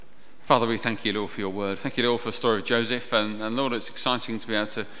Father, we thank you, Lord, for your word. Thank you, Lord, for the story of Joseph. And Lord, it's exciting to be able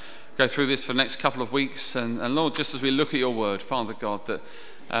to go through this for the next couple of weeks. And Lord, just as we look at your word, Father God, that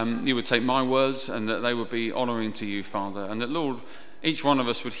you would take my words and that they would be honouring to you, Father. And that, Lord, each one of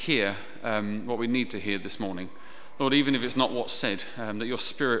us would hear what we need to hear this morning. Lord, even if it's not what's said, that your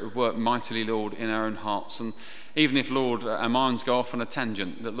Spirit would work mightily, Lord, in our own hearts. And even if, Lord, our minds go off on a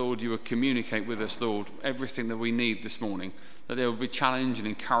tangent, that, Lord, you would communicate with us, Lord, everything that we need this morning. That there would be challenge and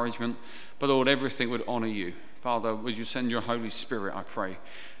encouragement, but Lord, everything would honour you. Father, would you send your Holy Spirit, I pray,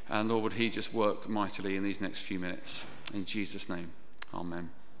 and Lord, would he just work mightily in these next few minutes. In Jesus' name,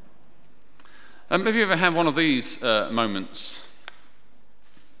 amen. Have you ever had one of these moments?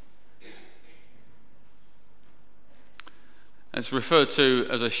 It's referred to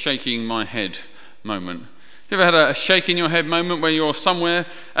as a shaking my head moment. You ever had a shake in your head moment where you're somewhere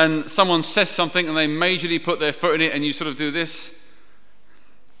and someone says something and they majorly put their foot in it and you sort of do this?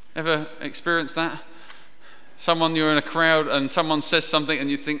 Ever experienced that? You're in a crowd and someone says something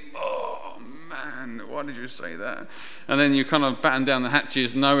and you think, oh man, why did you say that? And then you kind of batten down the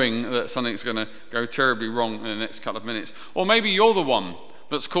hatches knowing that something's going to go terribly wrong in the next couple of minutes. Or maybe you're the one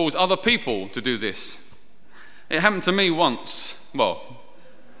that's caused other people to do this. It happened to me once. Well,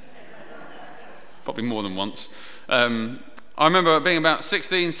 probably more than once. I remember being about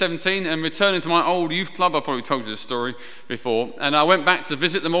 16, 17 and returning to my old youth club. I probably told you this story before. And I went back to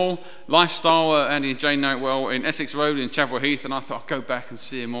visit them all. Lifestyle, Andy and Jane know it well, in Essex Road in Chapel Heath. And I thought, I'll go back and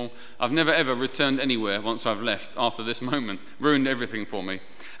see them all. I've never ever returned anywhere once I've left after this moment. Ruined everything for me.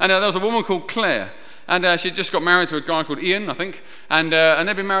 And there was a woman called Claire. And she'd just got married to a guy called Ian, I think. And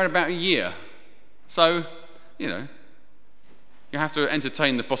they'd been married about a year. So, you have to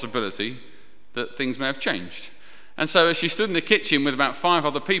entertain the possibility that things may have changed. And so she stood in the kitchen with about 5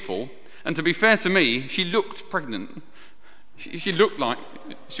 other people, and to be fair to me, she looked pregnant. She looked like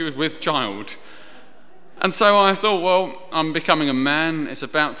she was with child. And so I thought, well, I'm becoming a man, it's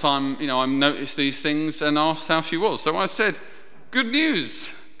about time, I noticed these things, and asked how she was. So I said, good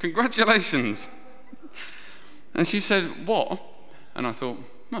news, congratulations. And she said, what? And I thought,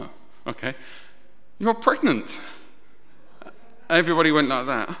 oh, okay, you're pregnant. Everybody went like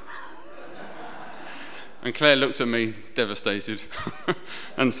that. And Claire looked at me, devastated,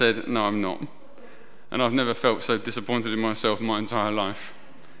 and said, no, I'm not. And I've never felt so disappointed in myself in my entire life.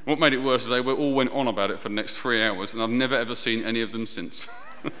 What made it worse is they all went on about it for the next 3 hours, and I've never ever seen any of them since.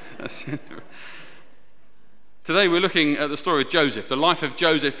 Today we're looking at the story of Joseph, the life of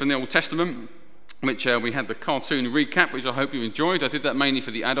Joseph in the Old Testament, which we had the cartoon recap, which I hope you enjoyed. I did that mainly for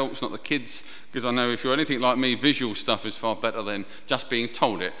the adults, not the kids, because I know if you're anything like me, visual stuff is far better than just being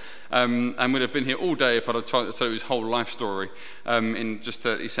told it. And we'd have been here all day if I'd have tried to tell you his whole life story in just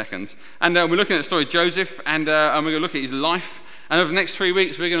 30 seconds. And we're looking at the story of Joseph, and we're going to look at his life. And over the next 3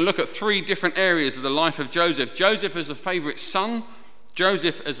 weeks, we're going to look at 3 different areas of the life of Joseph. Joseph as the favourite son,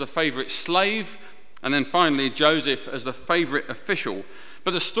 Joseph as the favourite slave, and then finally Joseph as the favourite official.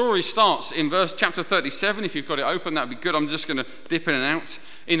 But the story starts in chapter 37. If you've got it open, that would be good. I'm just going to dip in and out.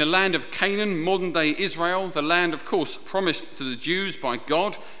 In the land of Canaan, modern-day Israel, the land, of course, promised to the Jews by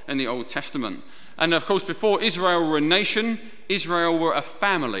God in the Old Testament. And, of course, before Israel were a nation, Israel were a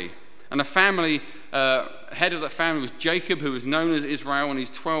family. And a family, head of that family was Jacob, who was known as Israel, and his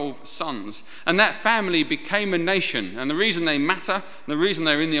 12 sons. And that family became a nation. And the reason they matter, and the reason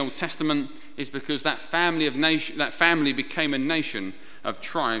they're in the Old Testament, is because that family became a nation of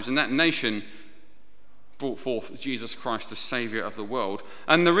tribes, and that nation brought forth Jesus Christ, the Saviour of the world.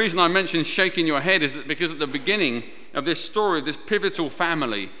 And the reason I mention shaking your head is that because at the beginning of this story, of this pivotal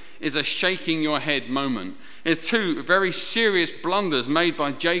family, is a shaking your head moment. There's 2 very serious blunders made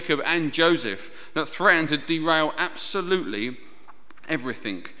by Jacob and Joseph that threaten to derail absolutely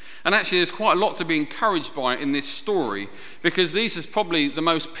everything. And actually there's quite a lot to be encouraged by in this story, because this is probably the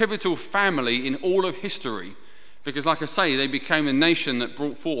most pivotal family in all of history. Because, like I say, they became a nation that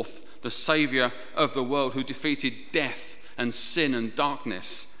brought forth the Saviour of the world, who defeated death and sin and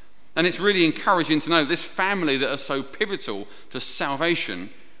darkness. And it's really encouraging to know this family that are so pivotal to salvation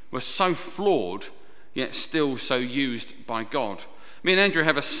were so flawed, yet still so used by God. Me and Andrew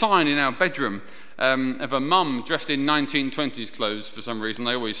have a sign in our bedroom of a mum dressed in 1920s clothes for some reason.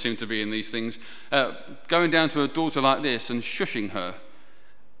 They always seem to be in these things. Going down to her daughter like this and shushing her.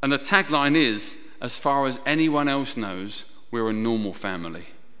 And the tagline is, as far as anyone else knows, we're a normal family.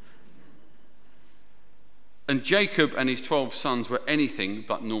 And Jacob and his 12 sons were anything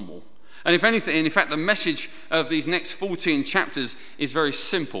but normal. And if anything, in fact, the message of these next 14 chapters is very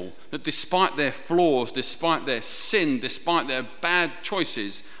simple, that despite their flaws, despite their sin, despite their bad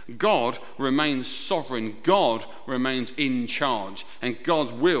choices, God remains sovereign, God remains in charge, and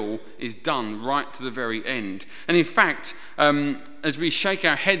God's will is done right to the very end. And in fact, as we shake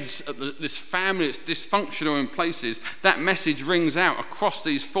our heads at this family that's dysfunctional in places, that message rings out across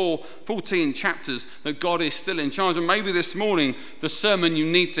these 14 chapters that God is still in charge. And maybe this morning the sermon you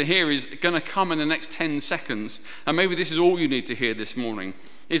need to hear is going to come in the next 10 seconds. And maybe this is all you need to hear this morning,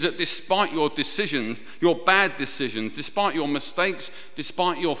 is that despite your decisions, your bad decisions, despite your mistakes,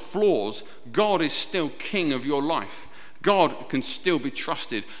 despite your flaws, God is still king of your life. God can still be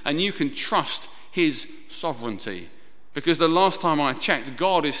trusted, and you can trust his sovereignty. Because the last time I checked,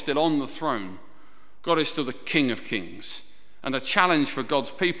 God is still on the throne. God is still the King of Kings. And the challenge for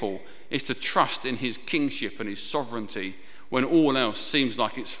God's people is to trust in his kingship and his sovereignty when all else seems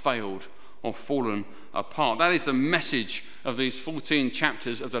like it's failed or fallen apart. That is the message of these 14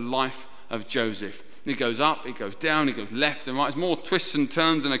 chapters of the life of Joseph. It goes up, it goes down, it goes left and right. It's more twists and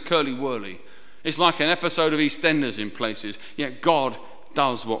turns than a curly-whirly. It's like an episode of EastEnders in places. Yet God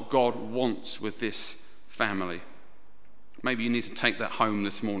does what God wants with this family. Maybe you need to take that home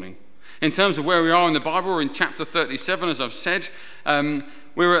this morning. In terms of where we are in the Bible, we're in chapter 37, as I've said.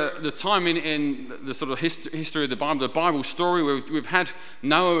 We're at the time in the sort of history of the Bible story where we've had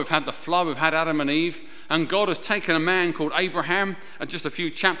Noah, we've had the flood, we've had Adam and Eve, and God has taken a man called Abraham, just a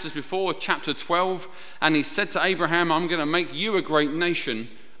few chapters before, chapter 12, and he said to Abraham, I'm going to make you a great nation,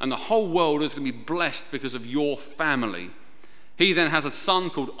 and the whole world is going to be blessed because of your family. He then has a son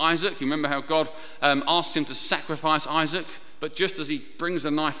called Isaac. You remember how God asked him to sacrifice Isaac, but just as he brings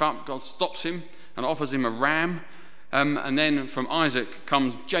the knife up, God stops him and offers him a ram. And then from Isaac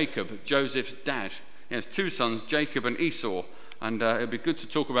comes Jacob, Joseph's dad. He has two sons, Jacob and Esau, and it'd be good to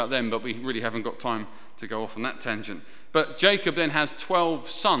talk about them, but we really haven't got time to go off on that tangent. But Jacob then has 12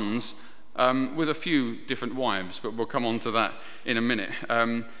 sons with a few different wives, but we'll come on to that in a minute.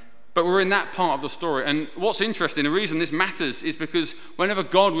 But we're in that part of the story. And what's interesting, the reason this matters is because whenever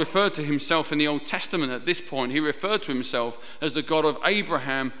God referred to himself in the Old Testament at this point, he referred to himself as the God of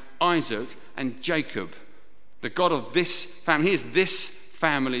Abraham, Isaac, and Jacob. The God of this family. He is this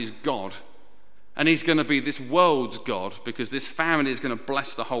family's God. And he's going to be this world's God because this family is going to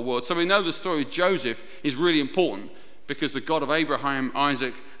bless the whole world. So we know the story of Joseph is really important because the God of Abraham,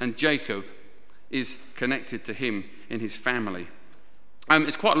 Isaac, and Jacob is connected to him in his family.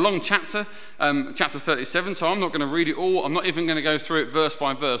 It's quite a long chapter, chapter 37, so I'm not going to read it all. I'm not even going to go through it verse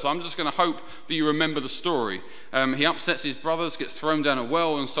by verse. I'm just going to hope that you remember the story. He upsets his brothers, gets thrown down a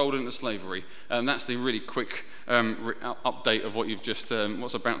well and sold into slavery. That's the really quick update of what you've just,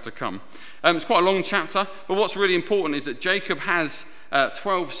 what's about to come. It's quite a long chapter, but what's really important is that Jacob has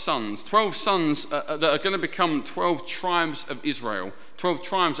 12 sons that are going to become 12 tribes of Israel, 12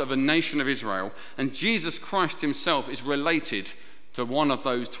 tribes of a nation of Israel, and Jesus Christ himself is related to one of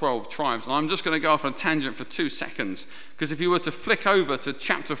those 12 tribes. And I'm just going to go off on a tangent for 2 seconds, because if you were to flick over to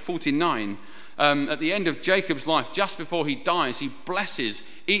chapter 49, at the end of Jacob's life, just before he dies, he blesses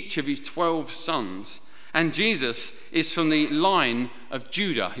each of his 12 sons. And Jesus is from the line of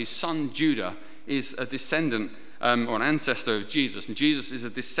Judah. His son Judah is a descendant or an ancestor of Jesus, and Jesus is a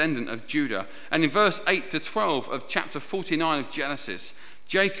descendant of Judah. And in verse 8 to 12 of chapter 49 of Genesis,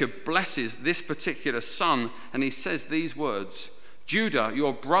 Jacob blesses this particular son, and he says these words, Judah,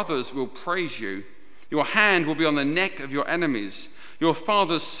 your brothers will praise you. Your hand will be on the neck of your enemies. Your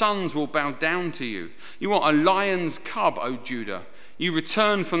father's sons will bow down to you. You are a lion's cub, O Judah. You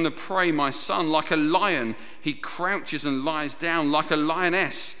return from the prey, my son. Like a lion, he crouches and lies down, like a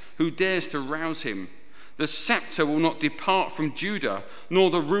lioness who dares to rouse him. The scepter will not depart from Judah, nor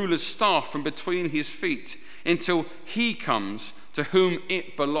the ruler's staff from between his feet, until he comes to whom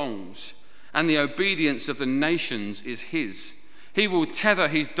it belongs. And the obedience of the nations is his. He will tether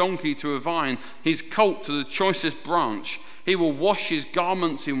his donkey to a vine, his colt to the choicest branch. He will wash his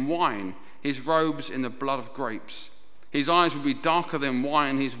garments in wine, his robes in the blood of grapes. His eyes will be darker than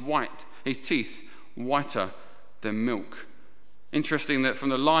wine, his teeth whiter than milk. Interesting that from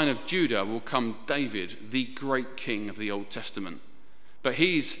the line of Judah will come David, the great king of the Old Testament. But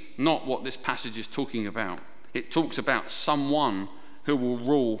he's not what this passage is talking about. It talks about someone who will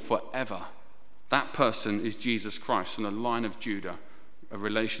rule forever. That person is Jesus Christ from the line of Judah, a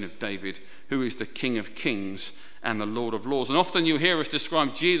relation of David, who is the King of Kings and the Lord of Lords. And often you hear us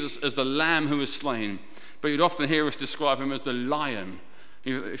describe Jesus as the Lamb who was slain, but you'd often hear us describe him as the Lion.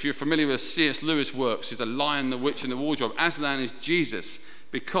 If you're familiar with C.S. Lewis works, he's the Lion, the Witch, and the Wardrobe. Aslan is Jesus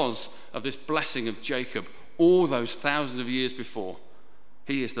because of this blessing of Jacob all those thousands of years before.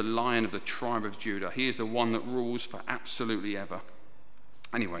 He is the Lion of the tribe of Judah. He is the one that rules for absolutely ever.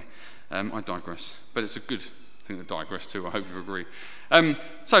 Anyway, I digress. But it's a good thing to digress too. I hope you agree.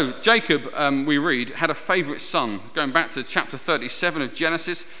 So Jacob, we read, had a favourite son. Going back to chapter 37 of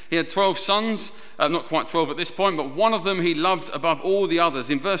Genesis, he had 12 sons. Not quite 12 at this point, but one of them he loved above all the others.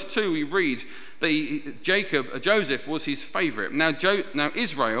 In verse 2, we read that Joseph was his favourite. Now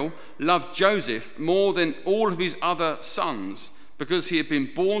Israel loved Joseph more than all of his other sons, because he had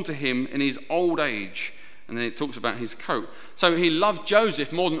been born to him in his old age. And then it talks about his coat. So he loved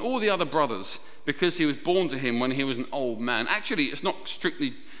Joseph more than all the other brothers because he was born to him when he was an old man. Actually, it's not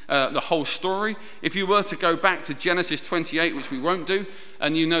strictly the whole story. If you were to go back to Genesis 28, which we won't do,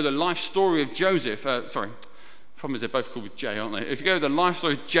 and you know the life story of Joseph, problem is they're both called with J, aren't they? If you go to the life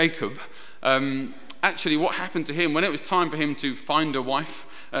story of Jacob, actually what happened to him, when it was time for him to find a wife,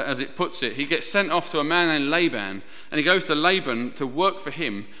 as it puts it, he gets sent off to a man named Laban, and he goes to Laban to work for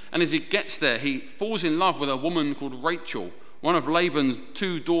him. And as he gets there, he falls in love with a woman called Rachel, one of Laban's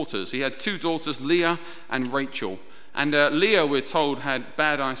 2 daughters. He had 2 daughters, Leah and Rachel. And Leah, we're told, had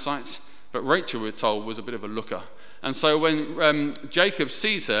bad eyesight, but Rachel, we're told, was a bit of a looker. And so when Jacob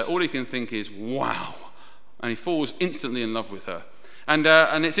sees her, all he can think is, wow. And he falls instantly in love with her. And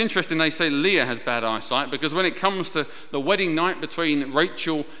it's interesting they say Leah has bad eyesight, because when it comes to the wedding night between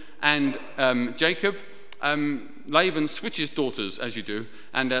Rachel and Jacob, Laban switches daughters, as you do,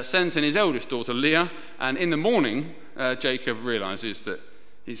 and sends in his eldest daughter, Leah. And in the morning, Jacob realizes that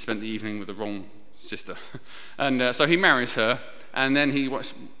he's spent the evening with the wrong sister. And so he marries her, and then he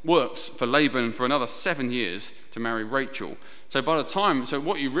works for Laban for another 7 years to marry Rachel. So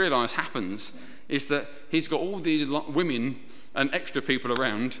what you realize happens is that he's got all these women and extra people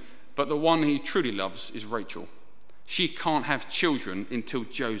around, but the one he truly loves is Rachel. She can't have children until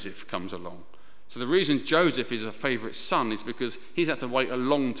Joseph comes along. So the reason Joseph is a favourite son is because he's had to wait a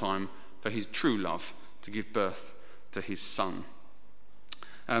long time for his true love to give birth to his son.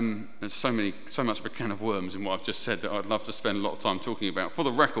 There's so much of a can of worms in what I've just said that I'd love to spend a lot of time talking about. For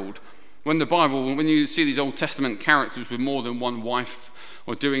the record, when you see these Old Testament characters with more than one wife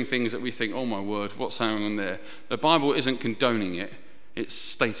or doing things that we think, oh my word, what's going on there? The Bible isn't condoning it, it's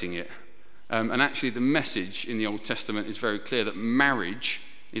stating it. And actually the message in the Old Testament is very clear that marriage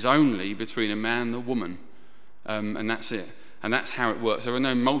is only between a man and a woman. And that's it. And that's how it works. There are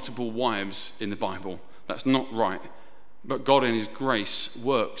no multiple wives in the Bible. That's not right. But God in his grace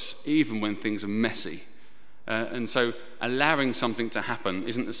works even when things are messy. And so allowing something to happen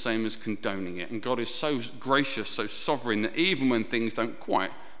isn't the same as condoning it. And God is so gracious, so sovereign, that even when things don't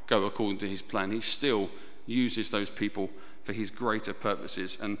quite go according to his plan, he still uses those people for his greater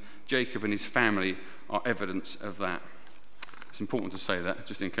purposes. And Jacob and his family are evidence of that. It's important to say that,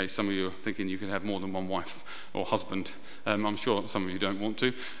 just in case some of you are thinking you could have more than one wife or husband. I'm sure some of you don't want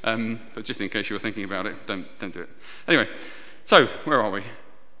to, but just in case you were thinking about it, don't do it. Anyway, so where are we?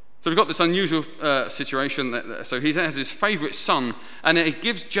 So we've got this unusual situation. So he has his favourite son, and it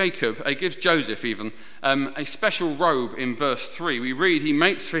gives Joseph even, a special robe in verse 3. We read, he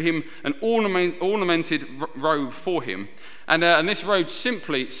makes for him an ornamented robe for him. And this robe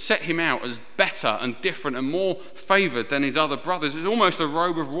simply set him out as better and different and more favoured than his other brothers. It's almost a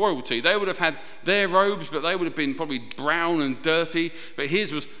robe of royalty. They would have had their robes, but they would have been probably brown and dirty. But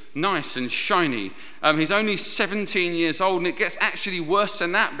his was nice and shiny. He's only 17 years old, and it gets actually worse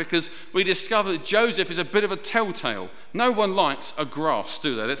than that, because we discover that Joseph is a bit of a telltale. No one likes a grass,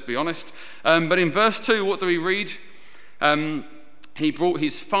 do they? Let's be honest. But in verse 2, what do we read? He brought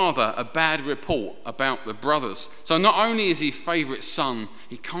his father a bad report about the brothers. So not only is he favourite son,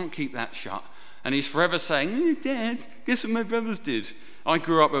 he can't keep that shut. And he's forever saying, Dad, guess what my brothers did? I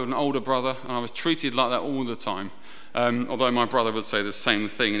grew up with an older brother, and I was treated like that all the time. Although my brother would say the same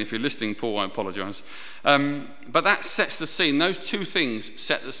thing, and if you're listening, Paul, I apologise. But that sets the scene. Those two things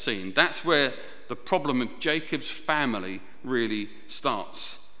set the scene. That's where the problem of Jacob's family really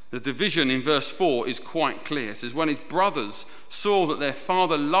starts. The division in verse 4 is quite clear. It says, when his brothers saw that their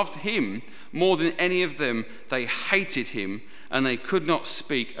father loved him more than any of them, they hated him, and they could not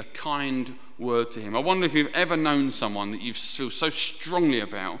speak a kind word to him. I wonder if you've ever known someone that you feel so strongly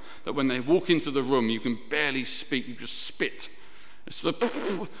about that when they walk into the room, you can barely speak, you just spit. It's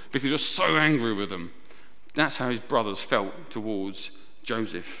because you're so angry with them. That's how his brothers felt towards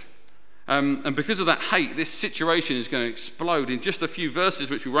Joseph. And because of that hate, this situation is going to explode. In just a few verses,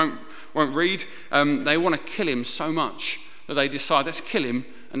 which we won't read, they want to kill him so much that they decide, let's kill him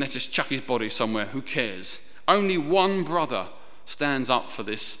and let's just chuck his body somewhere. Who cares? Only one brother stands up for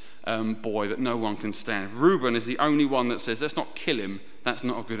this boy that no one can stand. Reuben is the only one that says, let's not kill him. That's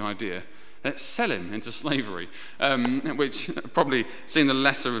not a good idea. Let's sell him into slavery, which probably seemed the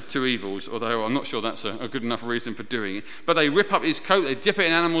lesser of two evils, although I'm not sure that's a good enough reason for doing it. But they rip up his coat, they dip it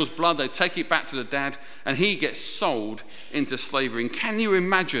in animal's blood, they take it back to the dad, and he gets sold into slavery. And can you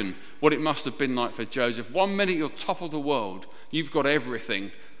imagine what it must have been like for Joseph? 1 minute you're top of the world, you've got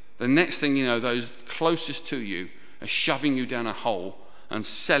everything. The next thing you know, those closest to you are shoving you down a hole and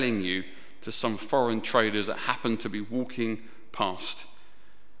selling you to some foreign traders that happen to be walking past.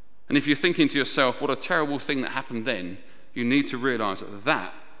 And if you're thinking to yourself, what a terrible thing that happened then, you need to realize that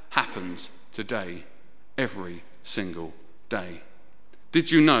that happens today, every single day.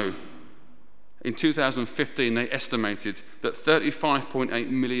 Did you know in 2015 they estimated that 35.8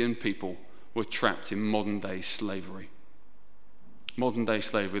 million people were trapped in modern day slavery? Modern day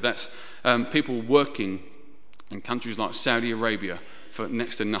slavery, that's people working in countries like Saudi Arabia for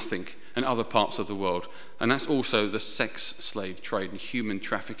next to nothing, and other parts of the world. And that's also the sex slave trade and human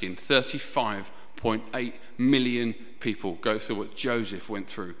trafficking. 35.8 million people go through what Joseph went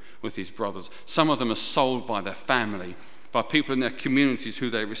through with his brothers. Some of them are sold by their family, by people in their communities who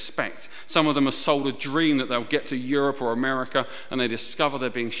they respect. Some of them are sold a dream that they'll get to Europe or America, and they discover they're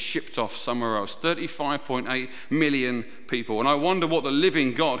being shipped off somewhere else. 35.8 million people. And I wonder what the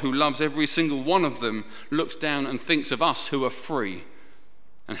living God, who loves every single one of them, looks down and thinks of us who are free,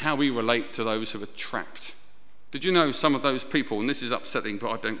 and how we relate to those who are trapped. Did you know some of those people, and this is upsetting, but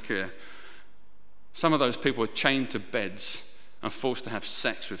I don't care, some of those people are chained to beds and forced to have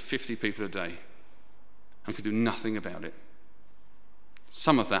sex with 50 people a day and can do nothing about it.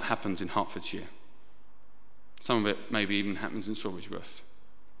 Some of that happens in Hertfordshire. Some of it maybe even happens in Sawbridgeworth,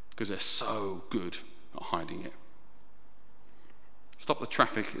 because they're so good at hiding it. Stop the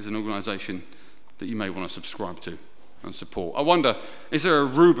Traffic is an organisation that you may want to subscribe to and support. I wonder, is there a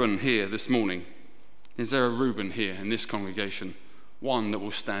Reuben here this morning? Is there a Reuben here in this congregation? One that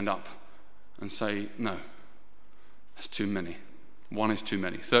will stand up and say, no, that's too many. One is too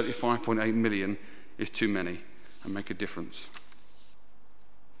many. 35.8 million is too many, and make a difference.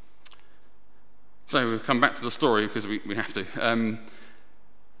 So we'll come back to the story because we have to.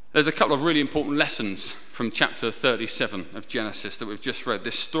 There's a couple of really important lessons from chapter 37 of Genesis that we've just read,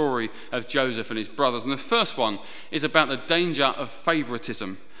 this story of Joseph and his brothers. And the first one is about the danger of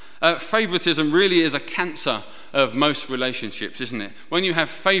favoritism. Favoritism really is a cancer of most relationships, isn't it? When you have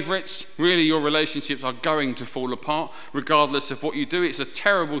favorites, really your relationships are going to fall apart regardless of what you do. It's a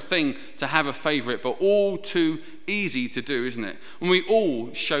terrible thing to have a favorite, but all too easy to do, isn't it? And we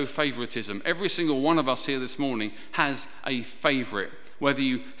all show favoritism. Every single one of us here this morning has a favorite, whether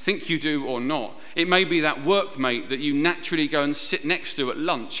you think you do or not. It may be that workmate that you naturally go and sit next to at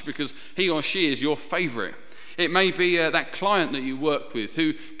lunch because he or she is your favorite. It may be that client that you work with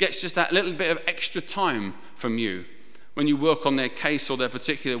who gets just that little bit of extra time from you when you work on their case or their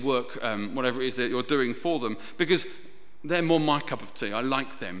particular work, whatever it is that you're doing for them, because they're more my cup of tea. I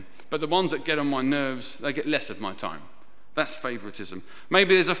like them. But the ones that get on my nerves, they get less of my time. That's favoritism.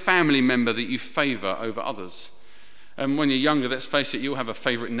 Maybe there's a family member that you favour over others. When you're younger, let's face it, you'll have a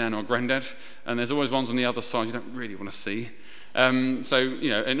favourite nan or granddad, and there's always ones on the other side you don't really want to see. So,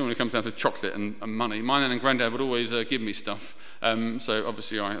 it normally comes down to chocolate and money. My nan and granddad would always give me stuff, so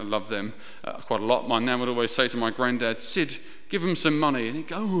obviously I love them quite a lot. My nan would always say to my granddad, Sid, give him some money, and he'd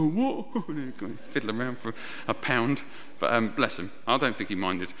go, oh, what? And he'd go fiddle around for £1, but bless him, I don't think he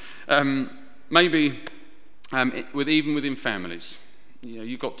minded. Maybe even within families,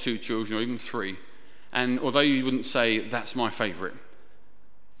 you've got 2 children or even 3, and although you wouldn't say, that's my favourite,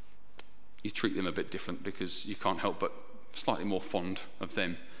 you treat them a bit different because you can't help but slightly more fond of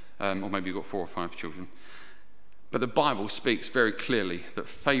them. Or maybe you've got 4 or 5 children. But the Bible speaks very clearly that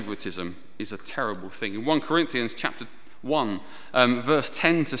favoritism is a terrible thing. In 1 Corinthians chapter 1, verse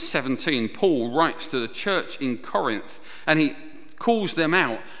 10 to 17, Paul writes to the church in Corinth, and he calls them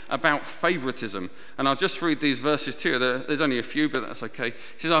out about favoritism. And I'll just read these verses to you. There's only a few, but that's okay.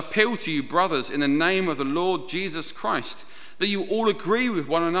 He says, I appeal to you, brothers, in the name of the Lord Jesus Christ, that you all agree with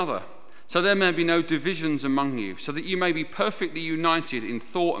one another, so there may be no divisions among you, so that you may be perfectly united in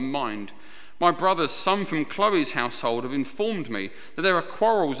thought and mind. My brothers, some from Chloe's household, have informed me that there are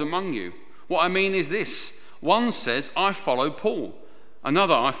quarrels among you. What I mean is this. One says, I follow Paul.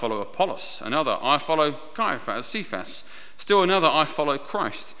 Another, I follow Apollos. Another, I follow Cephas. Still another, I follow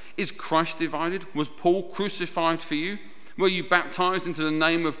Christ. Is Christ divided? Was Paul crucified for you? Were you baptized into the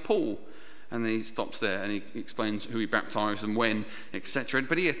name of Paul? And then he stops there and he explains who he baptized and when, etc.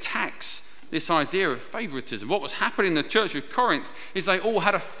 But he attacks this idea of favoritism. What was happening in the church of Corinth is they all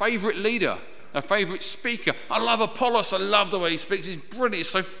had a favorite leader, a favorite speaker. I love Apollos. I love the way he speaks. He's brilliant. He's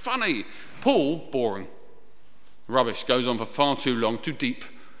so funny. Paul, boring. Rubbish. Goes on for far too long, too deep.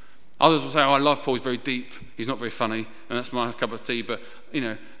 Others will say, I love Paul, he's very deep, he's not very funny, and that's my cup of tea. But,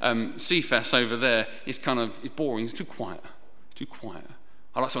 Cephas over there is it's boring, he's too quiet.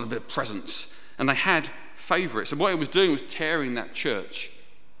 I like someone with a bit of presence. And they had favourites. And what it was doing was tearing that church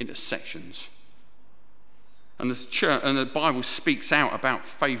into sections. And the Bible speaks out about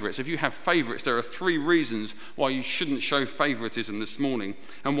favourites. If you have favourites, there are 3 reasons why you shouldn't show favouritism this morning,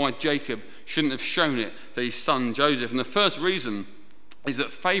 and why Jacob shouldn't have shown it to his son Joseph. And the first reason is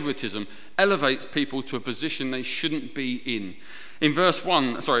that favouritism elevates people to a position they shouldn't be in. In verse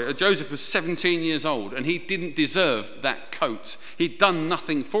 1, Joseph was 17 years old, and he didn't deserve that coat. He'd done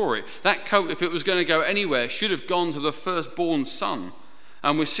nothing for it. That coat, if it was going to go anywhere, should have gone to the firstborn son.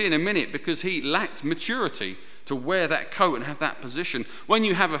 And we'll see in a minute, because he lacked maturity to wear that coat and have that position. When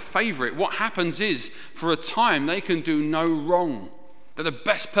you have a favourite, what happens is, for a time, they can do no wrong. They're the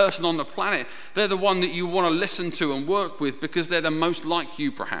best person on the planet. They're the one that you want to listen to and work with because they're the most like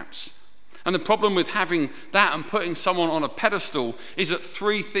you, perhaps. And the problem with having that and putting someone on a pedestal is that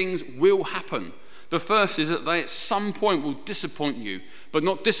 3 things will happen. The first is that they at some point will disappoint you, but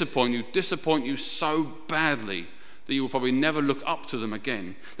not disappoint you so badly that you will probably never look up to them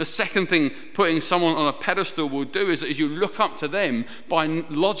again. The second thing putting someone on a pedestal will do is that as you look up to them, by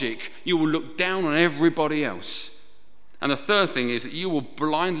logic, you will look down on everybody else. And the third thing is that you will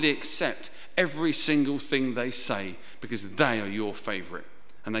blindly accept every single thing they say because they are your favourite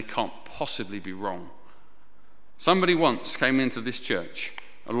and they can't possibly be wrong. Somebody once came into this church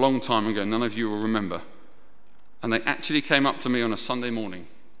a long time ago, none of you will remember, and they actually came up to me on a Sunday morning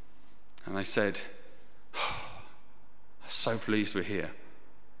and they said, I'm so pleased we're here.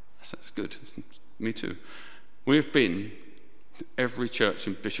 I said, it's good, me too. We've been to every church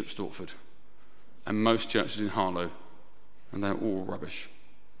in Bishop Stortford and most churches in Harlow, and they're all rubbish.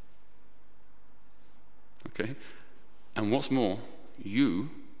 Okay? And what's more, you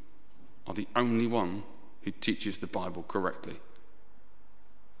are the only one who teaches the Bible correctly.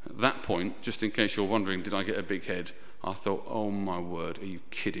 At that point, just in case you're wondering, did I get a big head? I thought, oh my word, are you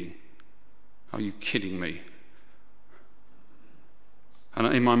kidding? Are you kidding me?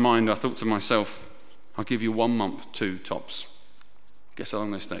 And in my mind, I thought to myself, I'll give you 1 month, 2 tops. Guess how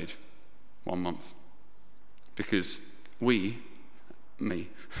long they stayed? 1 month. Because me,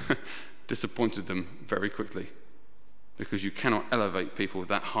 disappointed them very quickly. Because you cannot elevate people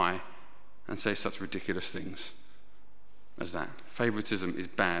that high and say such ridiculous things as that. Favoritism is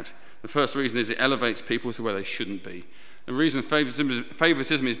bad. The first reason is it elevates people to where they shouldn't be. The reason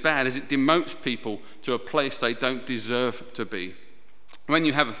favoritism is bad is it demotes people to a place they don't deserve to be. When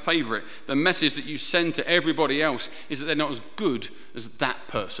you have a favourite, the message that you send to everybody else is that they're not as good as that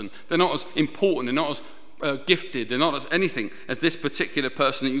person. They're not as important, they're not as gifted, they're not as anything as this particular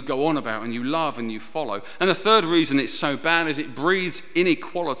person that you go on about and you love and you follow. And the third reason it's so bad is it breeds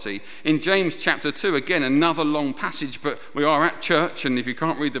inequality. In James chapter 2, again, another long passage, but we are at church, and if you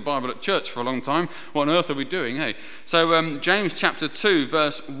can't read the Bible at church for a long time, what on earth are we doing, hey? So James chapter 2,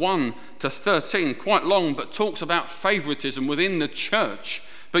 verse 1 to 13, quite long, but talks about favoritism within the church,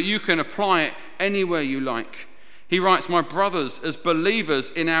 but you can apply it anywhere you like. He writes, my brothers, as believers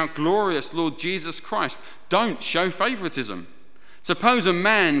in our glorious Lord Jesus Christ, don't show favoritism. Suppose a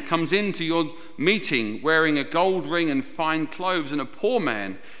man comes into your meeting wearing a gold ring and fine clothes, and a poor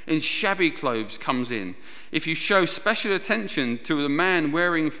man in shabby clothes comes in. If you show special attention to the man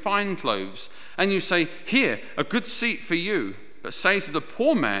wearing fine clothes, and you say, here, a good seat for you, but say to the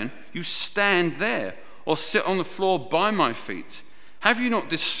poor man, you stand there, or sit on the floor by my feet. Have you not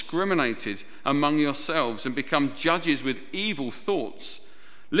discriminated among yourselves and become judges with evil thoughts?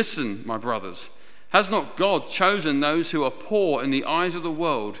 Listen, my brothers, has not God chosen those who are poor in the eyes of the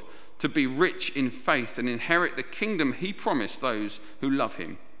world to be rich in faith and inherit the kingdom he promised those who love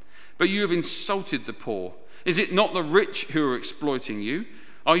him? But you have insulted the poor. Is it not the rich who are exploiting you?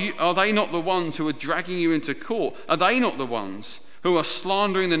 Are they not the ones who are dragging you into court? Are they not the ones who are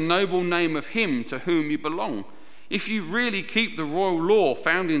slandering the noble name of him to whom you belong? If you really keep the royal law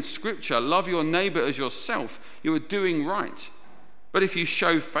found in Scripture, love your neighbour as yourself, you are doing right. But if you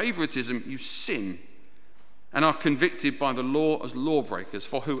show favoritism, you sin and are convicted by the law as lawbreakers.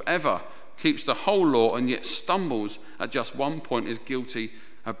 For whoever keeps the whole law and yet stumbles at just one point is guilty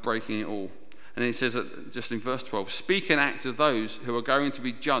of breaking it all. And then he says, just in verse 12, speak and act as those who are going to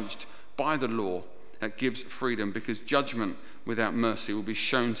be judged by the law that gives freedom, because judgment without mercy will be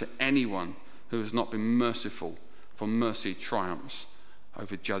shown to anyone who has not been merciful. For mercy triumphs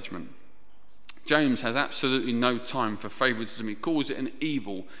over judgment. James has absolutely no time for favoritism. He calls it an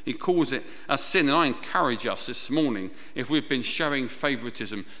evil. He calls it a sin. And I encourage us this morning, if we've been showing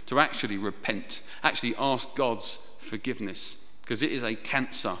favoritism, to actually repent, actually ask God's forgiveness, because it is a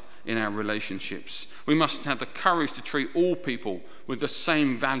cancer in our relationships. We must have the courage to treat all people with the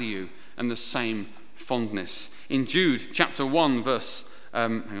same value and the same fondness. In Jude chapter 1 verse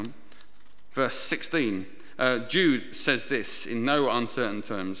 16, Jude says this in no uncertain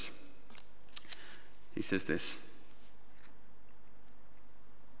terms. He says this.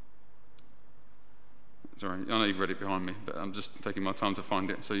 Sorry, I know you've read it behind me, but I'm just taking my time to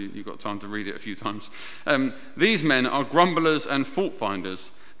find it, so you've got time to read it a few times. These men are grumblers and fault finders.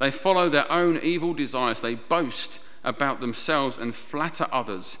 They follow their own evil desires. They boast about themselves and flatter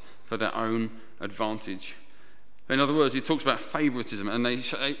others for their own advantage. In other words, he talks about favoritism, and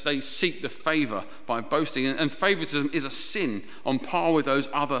they seek the favor by boasting. And favoritism is a sin on par with those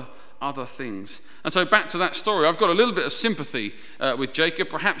other things. And so back to that story, I've got a little bit of sympathy with Jacob.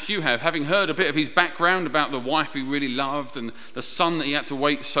 Perhaps you have, having heard a bit of his background about the wife he really loved and the son that he had to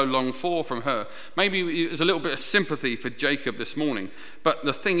wait so long for from her. Maybe there's a little bit of sympathy for Jacob this morning. But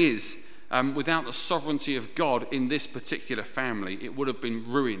the thing is, without the sovereignty of God in this particular family, it would have been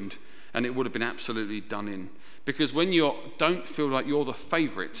ruined and it would have been absolutely done in. Because when you don't feel like you're the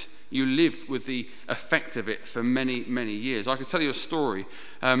favourite, you live with the effect of it for many, many years. I could tell you a story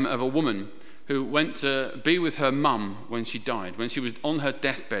of a woman who went to be with her mum when she died, when she was on her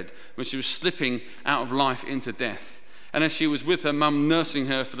deathbed, when she was slipping out of life into death. And as she was with her mum, nursing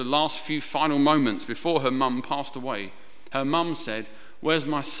her for the last few final moments before her mum passed away, her mum said, "Where's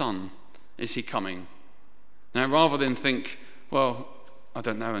my son? Is he coming?" Now, rather than think, well, I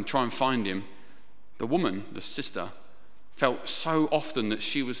don't know, and try and find him, the woman, the sister, felt so often that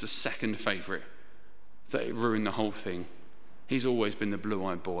she was the second favourite that it ruined the whole thing. He's always been the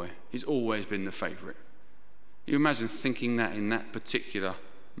blue-eyed boy. He's always been the favourite. You imagine thinking that in that particular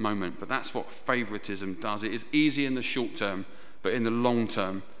moment, but that's what favouritism does. It is easy in the short term, but in the long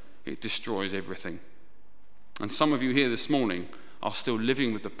term, it destroys everything. And some of you here this morning are still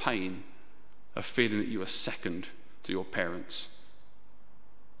living with the pain of feeling that you are second to your parents.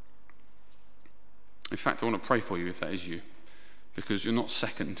 In fact, I want to pray for you if that is you, because you're not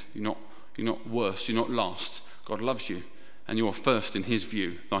second, you're not worse, you're not last. God loves you, and you're first in his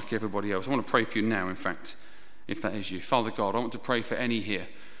view, like everybody else. I want to pray for you now, in fact, if that is you. Father God, I want to pray for any here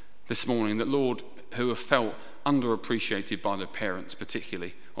this morning that, Lord, who have felt underappreciated by their parents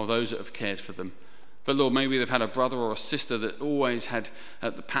particularly, or those that have cared for them. That, Lord, maybe they've had a brother or a sister that always had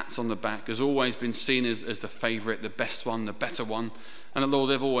the pats on the back, has always been seen as the favourite, the best one, the better one. And that, Lord,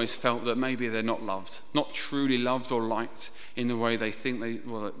 they've always felt that maybe they're not loved, not truly loved or liked in the way they think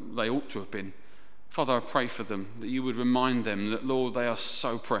they ought to have been. Father, I pray for them, that you would remind them that, Lord, they are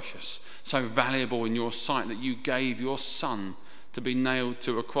so precious, so valuable in your sight, that you gave your son to be nailed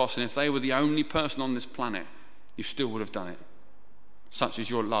to a cross. And if they were the only person on this planet, you still would have done it. Such is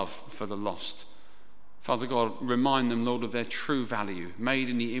your love for the lost. Father God, remind them, Lord, of their true value, made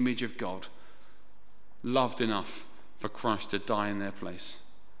in the image of God, loved enough for Christ to die in their place.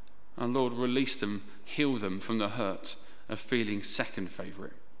 And Lord, release them, heal them from the hurt of feeling second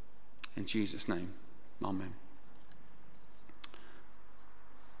favourite. In Jesus' name, amen.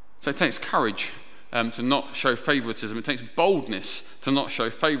 So it takes courage to not show favouritism. It takes boldness to not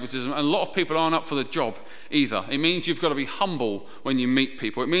show favouritism. And a lot of people aren't up for the job either. It means you've got to be humble when you meet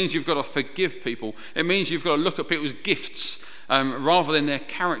people. It means you've got to forgive people. It means you've got to look at people's gifts rather than their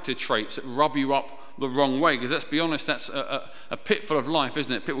character traits that rub you up the wrong way. Because let's be honest, that's a pitfall of life,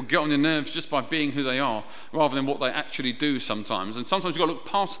 isn't it? People get on your nerves just by being who they are rather than what they actually do sometimes. And sometimes you've got to look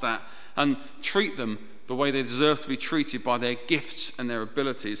past that and treat them the way they deserve to be treated by their gifts and their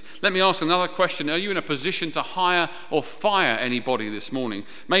abilities. Let me ask another question. Are you in a position to hire or fire anybody this morning?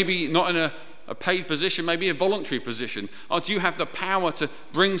 Maybe not in a paid position, maybe a voluntary position. Or do you have the power to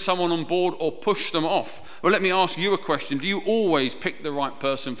bring someone on board or push them off? Well, let me ask you a question. Do you always pick the right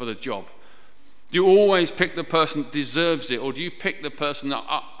person for the job? Do you always pick the person that deserves it? Or do you pick the person that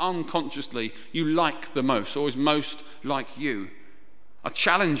unconsciously you like the most or is most like you? I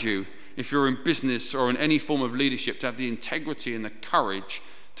challenge you, if you're in business or in any form of leadership, to have the integrity and the courage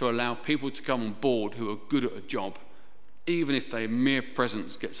to allow people to come on board who are good at a job, even if their mere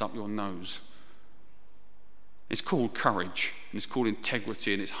presence gets up your nose. It's called courage, and it's called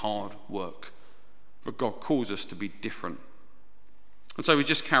integrity, and it's hard work. But God calls us to be different. And so we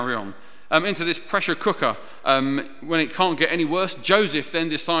just carry on. Into this pressure cooker, when it can't get any worse, Joseph then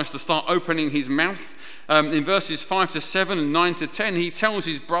decides to start opening his mouth. In verses 5 to 7 and 9 to 10, he tells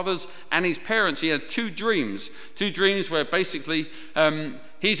his brothers and his parents he had two dreams where basically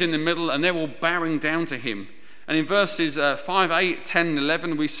he's in the middle and they're all bowing down to him. And in verses 5, 8, 10, and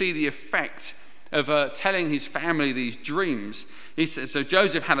 11, we see the effect of telling his family these dreams. He says, so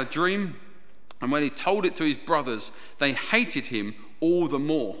Joseph had a dream, and when he told it to his brothers, they hated him all the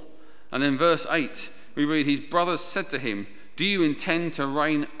more. And then verse 8, we read, his brothers said to him, do you intend to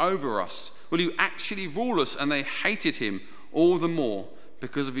reign over us? Will you actually rule us? And they hated him all the more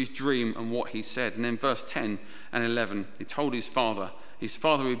because of his dream and what he said. And then verse 10 and 11, he told his father. His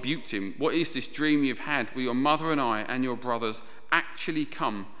father rebuked him. What is this dream you've had? Will your mother and I and your brothers actually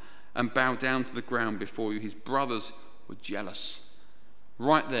come and bow down to the ground before you? His brothers were jealous.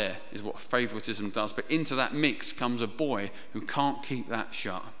 Right there is what favoritism does. But into that mix comes a boy who can't keep that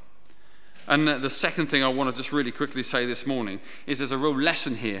shut. And the second thing I want to just really quickly say this morning is there's a real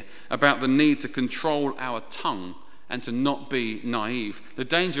lesson here about the need to control our tongue and to not be naive. The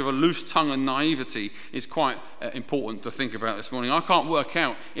danger of a loose tongue and naivety is quite important to think about this morning. I can't work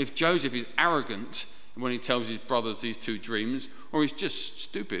out if Joseph is arrogant when he tells his brothers these two dreams, or he's just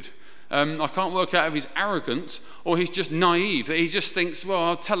stupid. I can't work out if he's arrogant or he's just naive, that he just thinks, well,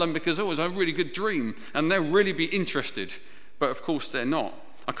 I'll tell them because, it's a really good dream, and they'll really be interested. But of course they're not.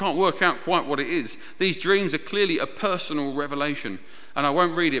 I can't work out quite what it is. These dreams are clearly a personal revelation. And I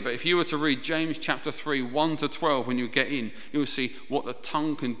won't read it, but if you were to read James chapter 3, 1 to 12, when you get in, you'll see what the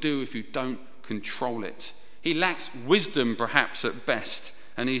tongue can do if you don't control it. He lacks wisdom, perhaps, at best,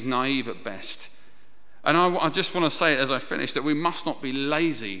 and he's naive at best. And I just want to say, as I finish, that we must not be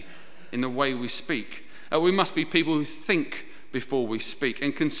lazy in the way we speak. We must be people who think before we speak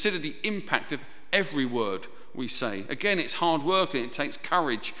and consider the impact of every word we say. Again, it's hard work and it takes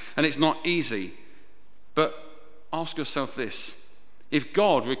courage and it's not easy. But ask yourself this. If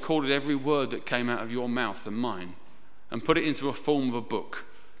God recorded every word that came out of your mouth and mine and put it into a form of a book,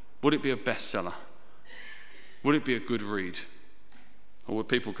 would it be a bestseller? Would it be a good read? Or would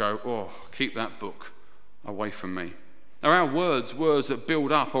people go, keep that book away from me? Are our words that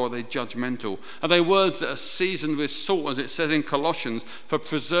build up, or are they judgmental? Are they words that are seasoned with salt, as it says in Colossians, for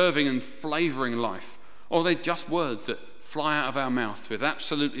preserving and flavouring life? Or are they just words that fly out of our mouth with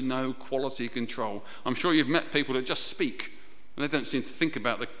absolutely no quality control? I'm sure you've met people that just speak, and they don't seem to think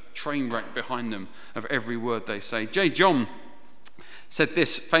about the train wreck behind them of every word they say. J. John said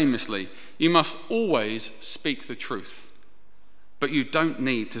this famously, you must always speak the truth, but you don't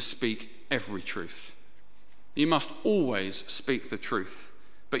need to speak every truth. You must always speak the truth,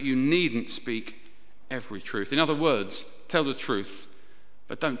 but you needn't speak every truth. In other words, tell the truth,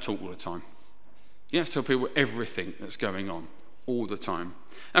 but don't talk all the time. You have to tell people everything that's going on all the time.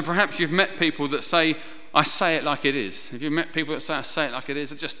 And perhaps you've met people that say, I say it like it is. Have you met people that say, I say it like it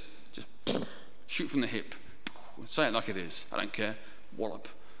is? Just shoot from the hip. Say it like it is. I don't care. Wallop.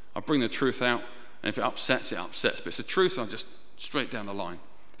 I bring the truth out, and if it upsets, it upsets. But it's the truth, I'll just straight down the line.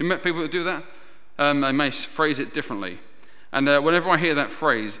 You met people that do that? They may phrase it differently. And whenever I hear that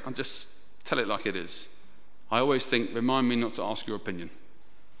phrase, I just tell it like it is. I always think, remind me not to ask your opinion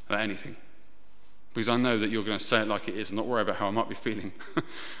about anything. Because I know that you're going to say it like it is and not worry about how I might be feeling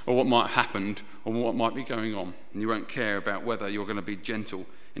or what might have happened or what might be going on. And you won't care about whether you're going to be gentle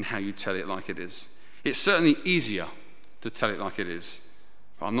in how you tell it like it is. It's certainly easier to tell it like it is,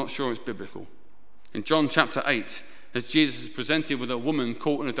 but I'm not sure it's biblical. In John chapter 8, as Jesus is presented with a woman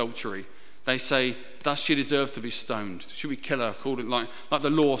caught in adultery, they say, does she deserve to be stoned? Should we kill her, according like the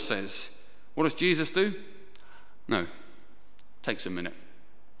law says? What does Jesus do? No. Takes a minute.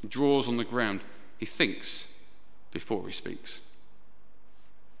 He draws on the ground. He thinks before he speaks.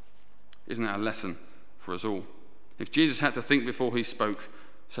 Isn't that a lesson for us all? If Jesus had to think before he spoke,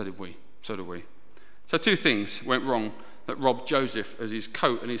 so did we. So do we. So two things went wrong that robbed Joseph of his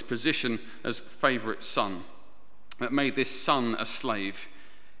coat and his position as favourite son, that made this son a slave.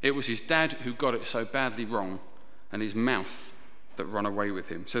 It was his dad who got it so badly wrong, and his mouth that ran away with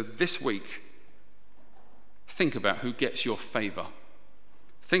him. So this week, think about who gets your favour.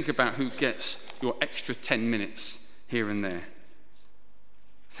 Think about who gets your extra 10 minutes here and there.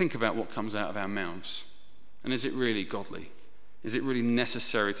 Think about what comes out of our mouths. And is it really godly? Is it really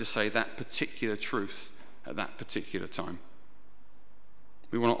necessary to say that particular truth at that particular time?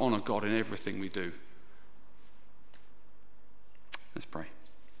 We want to honour God in everything we do. Let's pray.